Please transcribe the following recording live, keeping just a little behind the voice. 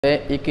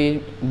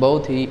एक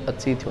बहुत ही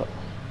अच्छी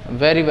थ्योरम,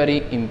 वेरी वेरी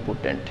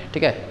इंपॉर्टेंट।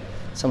 ठीक है,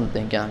 समझते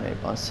हैं क्या है मेरे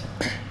पास।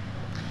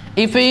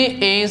 If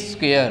A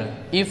square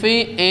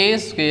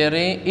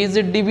is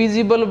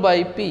divisible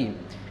by P,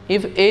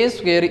 if A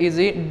square is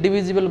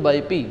divisible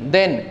by P,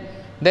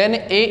 then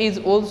a is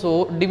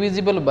also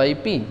divisible by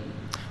p,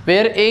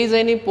 where a is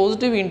any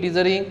positive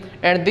integer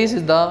and this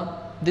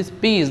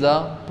p is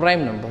the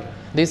prime number.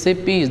 This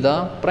p is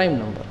the prime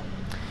number.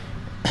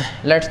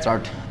 Let's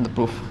start the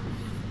proof.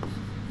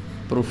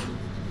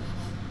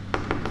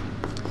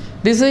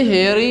 This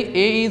here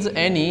a is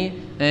any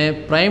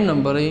prime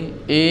number.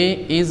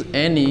 A is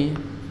any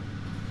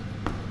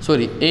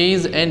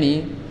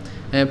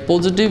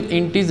positive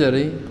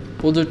integer.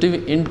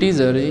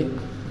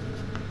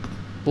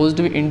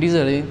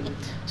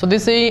 So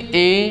this is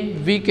a,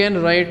 we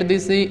can write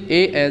this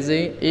a as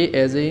a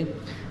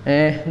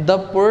the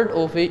product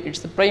of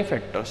its prime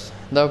factors,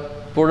 the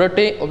product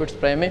of its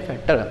prime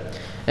factor.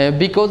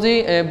 Because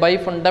by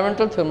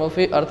fundamental theorem of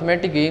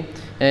arithmetic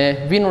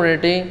we know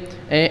that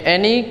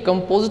any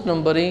composite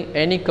number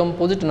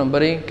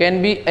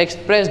can be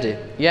expressed,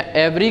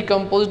 every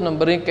composite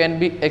number can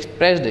be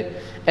expressed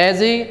as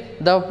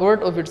the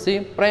product of its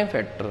prime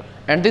factor,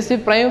 and this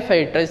prime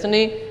factor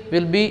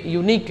will be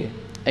unique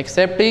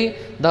except the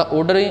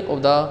ordering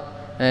of the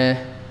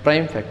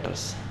prime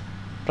factors.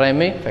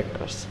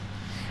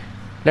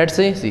 Let's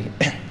see.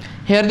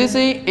 Here this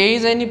a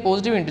is any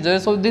positive integer,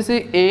 so this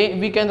a,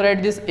 we can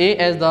write this a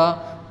as the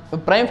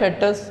prime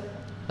factors,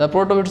 the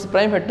product of its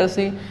prime factors.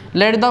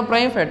 Let the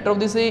prime factor of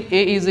this a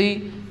is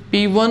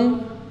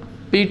p1,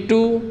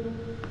 p2,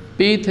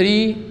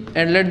 p3,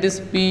 and let this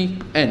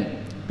pn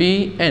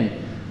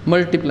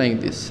multiplying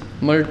this.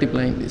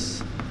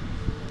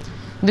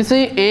 This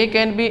a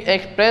can be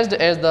expressed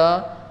as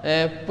the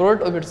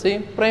product of its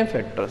prime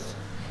factors.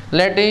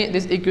 Let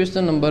this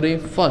equation number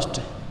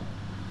first.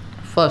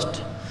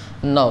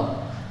 Now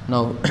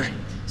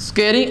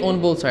squaring on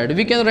both sides,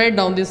 we can write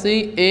down this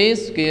a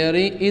square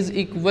is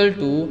equal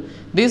to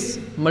this,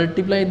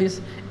 multiply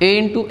this a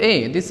into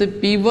a, this is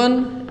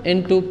p1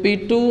 into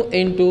p2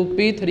 into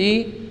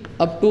p3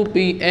 up to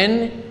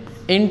pn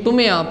into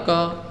में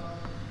आपका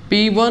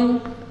p1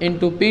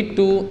 into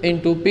p2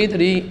 into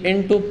p3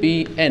 into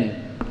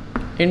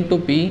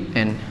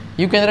pn.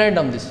 You can write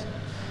down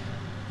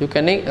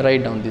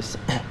this.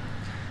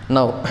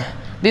 Now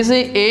this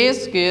a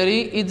square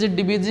is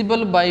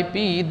divisible by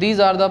p. These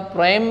are the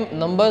prime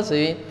numbers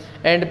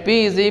and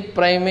p is a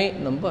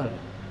prime number.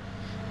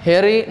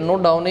 Here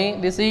note down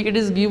this it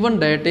is given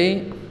that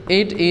a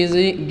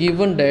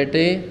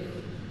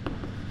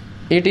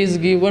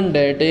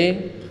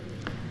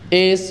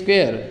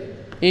square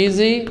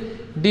is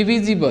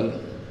divisible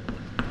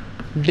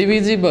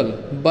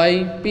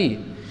by p.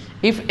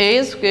 If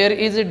a square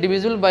is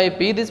divisible by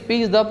p, this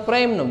p is the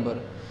prime number.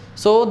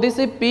 So this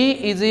p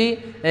is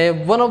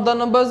one of the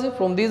numbers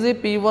from these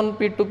p1,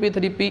 p2,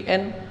 p3,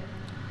 pn,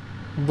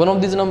 one of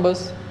these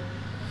numbers.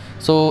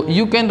 So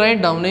you can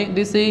write down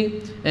this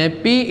p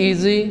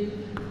is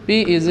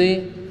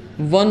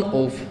one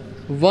of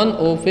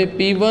a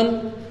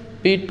p1,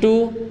 p2,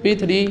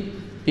 p3,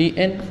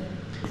 pn.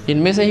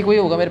 इनमें से ही कोई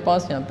होगा मेरे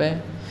पास यहाँ पे.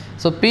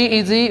 So p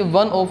is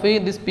one of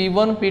this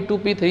p1, p2,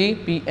 p3,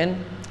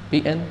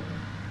 pn.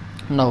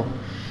 Now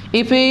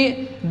if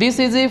this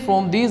is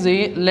from these,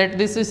 let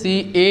this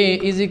see a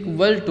is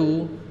equal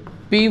to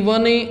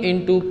p1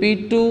 into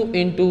p2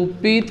 into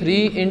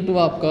p3 into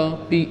आपका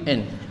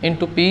pn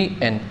into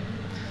p1,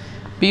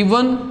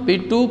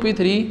 p2,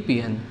 p3,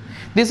 pn.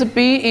 This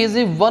p is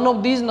one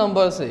of these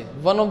numbers.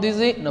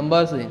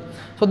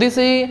 So this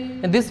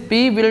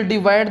p will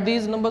divide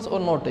these numbers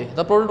or not,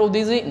 the product of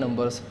these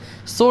numbers.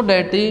 So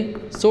that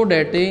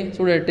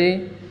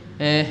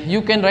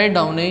you can write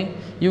down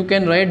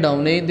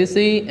this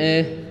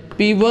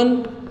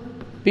p1,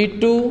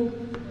 p2,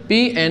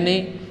 pn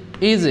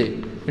is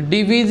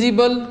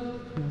divisible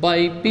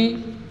by p,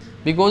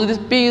 because this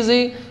p is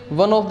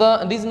one of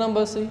these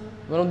numbers,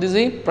 one of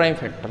these prime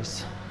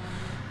factors.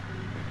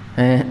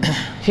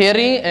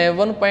 Here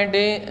one point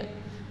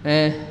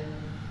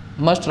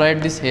must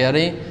write this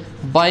here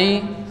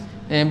by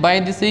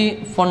this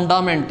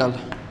fundamental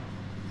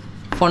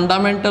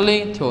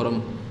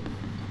theorem,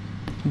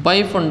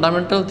 by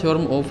fundamental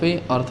theorem of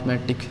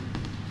arithmetic.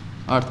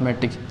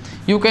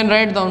 You can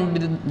write down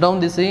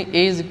this a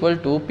is equal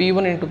to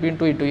p1 into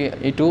p2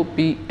 into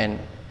pn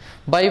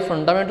by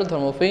fundamental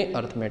theorem of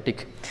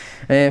arithmetic.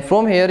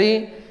 From here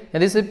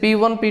this is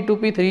p1, p2,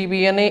 p3,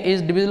 pn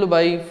is divisible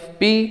by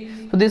p.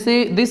 So this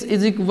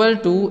is equal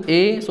to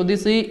a. So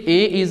this a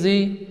is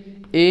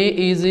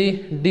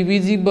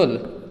divisible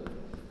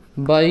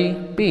by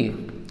p.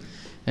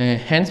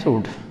 Hence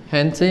proved.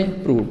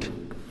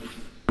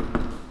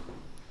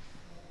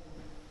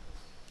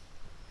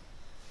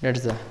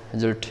 That's the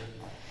result.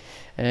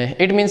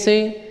 It means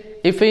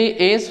if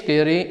a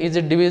square is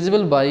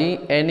divisible by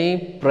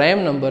any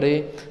prime number,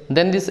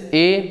 then this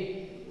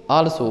a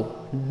also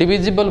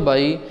divisible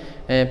by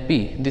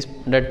p,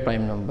 that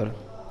prime number.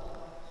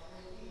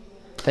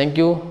 Thank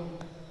you.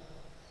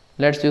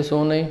 Let's see you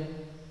soon.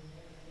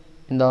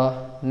 in the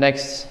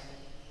next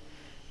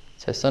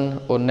session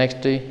or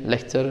next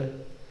lecture.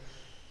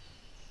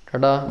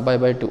 Tada, bye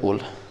bye to all.